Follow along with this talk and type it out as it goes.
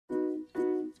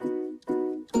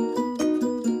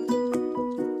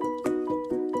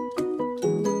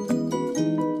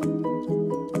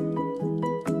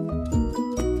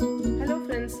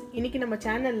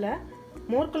சேனலில்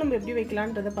மோர் குழம்பு எப்படி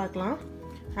வைக்கலான்றதை பார்க்கலாம்.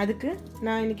 அதுக்கு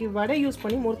நான் இன்றைக்கி வடை யூஸ்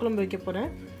பண்ணி மோர் குழம்பு வைக்க போகிறேன்.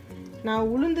 நான்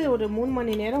உளுந்து ஒரு 3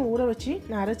 மணி நேரம் ஊற வச்சு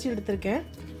நான் அரைச்சி எடுத்திருக்கேன்.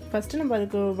 ஃபஸ்ட்டு நம்ம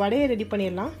அதுக்கு வடையை ரெடி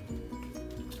பண்ணிடலாம்.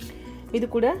 இது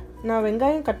கூட நான்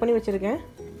வெங்காயம் கட் பண்ணி வச்சுருக்கேன்.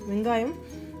 வெங்காயம்,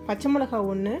 பச்சை மிளகாய்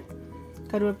 1,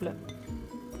 கருவேப்பிலை.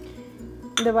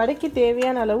 இந்த வடைக்கு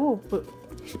தேவையான அளவு உப்பு.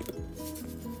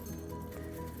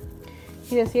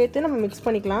 இதை சேர்த்து நம்ம மிக்ஸ்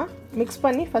பண்ணிக்கலாம். மிக்ஸ்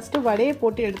பண்ணி ஃபஸ்ட்டு வடையை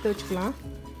போட்டு எடுத்து வச்சுக்கலாம்.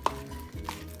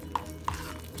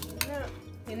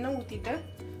 எண்ணெய் ஊற்றிட்டு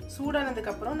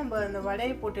சூடானதுக்கப்புறம் நம்ம அந்த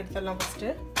வடையை போட்டு எடுத்துடலாம். ஃபஸ்ட்டு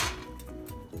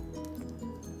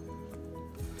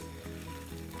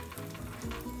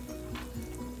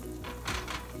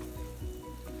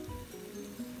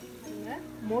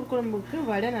மோர் குழம்புக்கு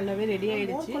வடை நல்லாவே ரெடி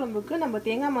ஆகிடுச்சு. மோர் குழம்புக்கு நம்ம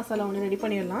தேங்காய் மசாலா ஒன்று ரெடி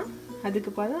பண்ணிடலாம்.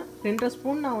 அதுக்கு பார்த்தா 2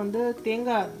 ஸ்பூன் நான் வந்து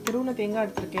துருவின தேங்காய்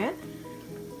எடுத்திருக்கேன்.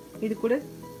 இது கூட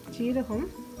சீரகம்,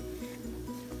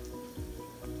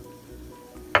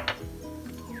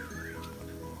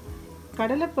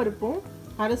 கடலைப்பருப்பும்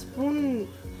 1/2 ஸ்பூன்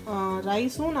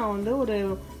ரைஸும் நான் வந்து ஒரு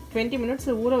 20 மினிட்ஸ்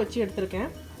ஊற வச்சு எடுத்திருக்கேன்.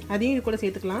 அதையும் இது கூட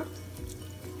சேர்த்துக்கலாம்.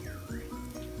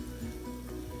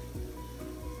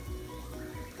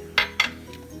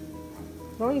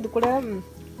 அப்புறம் இது கூட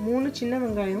 3 சின்ன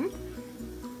வெங்காயம்,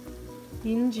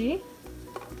 இஞ்சி,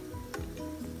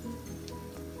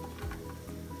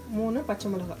 3 பச்சை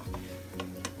மிளகாய்.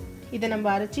 இதை நம்ம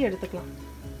அரைச்சி எடுத்துக்கலாம்.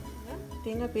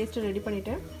 தேங்காய் பேஸ்ட்டு ரெடி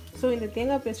பண்ணிட்டேன். ஸோ இந்த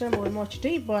தேங்காய் பேஸ்ட்டை நம்ம உரமாக வச்சுட்டு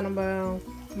இப்போ நம்ம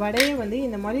வடையை வந்து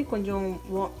இந்த மாதிரி கொஞ்சம்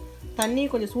தண்ணியை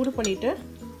கொஞ்சம் சூடு பண்ணிவிட்டு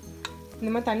இந்த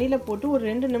மாதிரி தண்ணியில் போட்டு ஒரு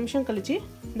 2 நிமிஷம் கழித்து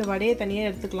இந்த வடையை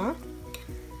தனியாக எடுத்துக்கலாம்.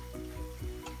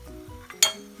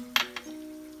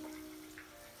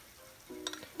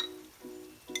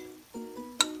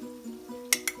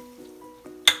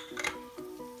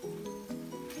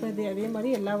 இது அதே மாதிரி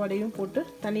எல்லா வடையும் போட்டு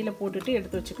தண்ணியில் போட்டுட்டு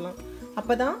எடுத்து வச்சுக்கலாம்.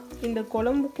 அப்போ தான் இந்த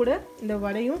குழம்பு கூட இந்த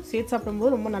வடையும் சேர்த்து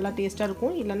சாப்பிடும்போது ரொம்ப நல்லா டேஸ்ட்டாக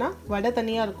இருக்கும். இல்லைனா வடை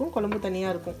தனியாக இருக்கும், குழம்பு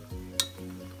தனியாக இருக்கும்.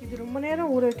 இது ரொம்ப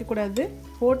நேரம் ஊற வைக்கக்கூடாது.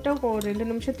 போட்டால் ஒரு 2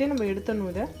 நிமிஷத்தையே நம்ம எடுத்துடணும்.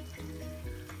 இதை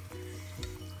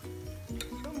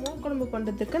மோர் குழம்பு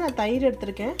பண்ணுறதுக்கு நான் தயிர்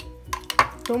எடுத்திருக்கேன்.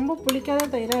 ரொம்ப புளிக்காத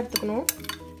தயிராக எடுத்துக்கணும்.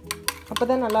 அப்போ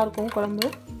தான் நல்லாயிருக்கும் குழம்பு.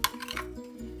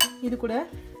 இது கூட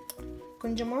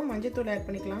கொஞ்சமாக மஞ்சத்தூள் ஆட்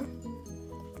பண்ணிக்கலாம்.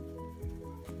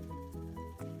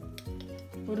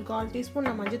 ஒரு 1/4 டீஸ்பூன்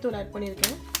நான் மஞ்சத்தூள் ஆட்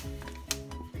பண்ணியிருக்கேன்.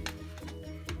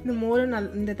 இந்த மோரை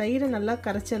இந்த தயிரை நல்லா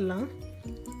கரைச்சிடலாம்.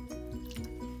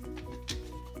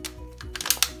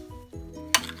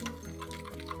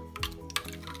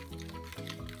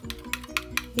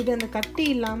 இது அந்த கட்டி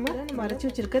இல்லாமல் நம்ம அரைச்சி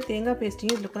வச்சுருக்க தேங்காய்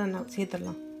பேஸ்ட்டையும் இதில் கூட நான்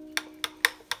சேர்த்துடலாம்.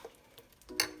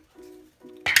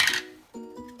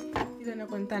 இதை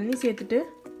நான் கொஞ்சம் தண்ணி சேர்த்துட்டு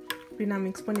இப்படி நான்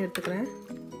மிக்ஸ் பண்ணி எடுத்துக்கிறேன்.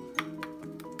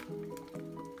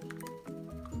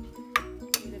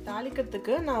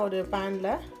 தாளிக்கிறதுக்கு நான் ஒரு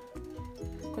பேனில்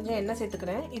கொஞ்சம் எண்ணெய்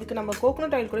சேர்த்துக்கிறேன். இதுக்கு நம்ம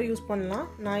கோகோனட் ஆயில் கூட யூஸ் பண்ணலாம்.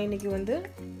 நான் இன்றைக்கி வந்து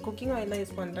குக்கிங் ஆயில் தான்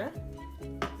யூஸ் பண்ணுறேன்.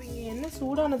 இப்போ இங்கே எண்ணெய்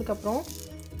சூடானதுக்கப்புறம்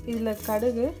இதில்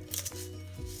கடுகு,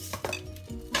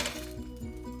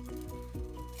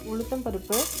 உளுத்தம்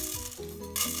பருப்பு,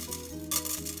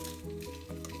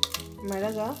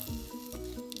 மிளகாய்,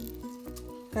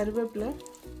 கருவேப்பிலை,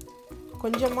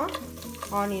 கொஞ்சமாக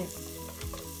ஆனியன்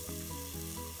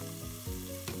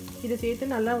இதை சேர்த்து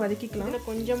நல்லா வதக்கிக்கலாம். இதில்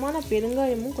கொஞ்சமாக நான்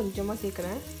பெருங்காயமும் கொஞ்சமாக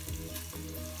சேர்க்குறேன்.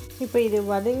 இப்போ இது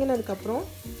வதங்கினதுக்கப்புறம்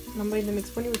நம்ம இதை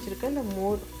மிக்ஸ் பண்ணி வச்சுருக்க இந்த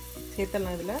மோர்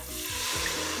சேர்த்துடலாம். இதில்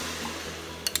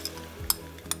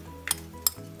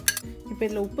இப்போ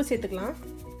இதில் உப்பு சேர்த்துக்கலாம்.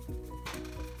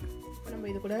 இப்போ நம்ம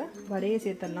இது கூட வடையை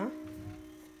சேர்த்துடலாம்.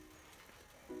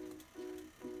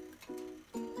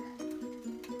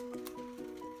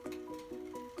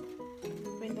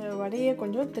 இப்போ இந்த வடையை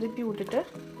கொஞ்சம் திருப்பி விட்டுட்டு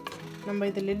நம்ம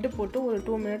இது லிட்டு போட்டு ஒரு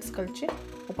 2 மினிட்ஸ் கழித்து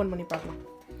ஓப்பன் பண்ணி பார்க்கலாம்.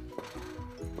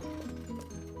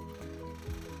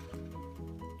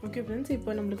 ஓகே ஃப்ரெண்ட்ஸ்,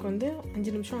 இப்போ நம்மளுக்கு வந்து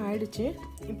 5 நிமிஷம் ஆயிடுச்சு.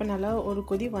 இப்போ நல்லா ஒரு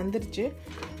கொதி வந்துருச்சு.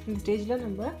 இந்த ஸ்டேஜில்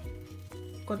நம்ம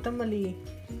கொத்தமல்லி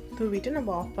தூவிட்டு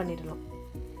நம்ம ஆஃப் பண்ணிடலாம்.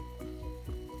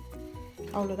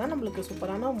 அவ்வளோதான், நம்மளுக்கு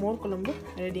சூப்பரான மோர் குழம்பு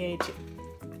ரெடி ஆயிடுச்சு.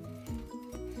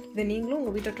 இதை நீங்களும்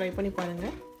உங்கள் வீட்டில் ட்ரை பண்ணி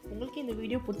பாருங்கள். உங்களுக்கு இந்த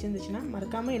வீடியோ பிடிச்சிருந்துச்சுன்னா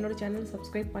மறக்காமல் என்னோட சேனல்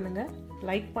சப்ஸ்கிரைப் பண்ணுங்கள்,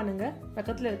 லைக் பண்ணுங்கள்,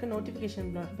 பக்கத்தில் இருக்க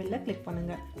நோட்டிஃபிகேஷன் பெல்லை கிளிக்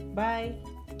பண்ணுங்கள். பாய்.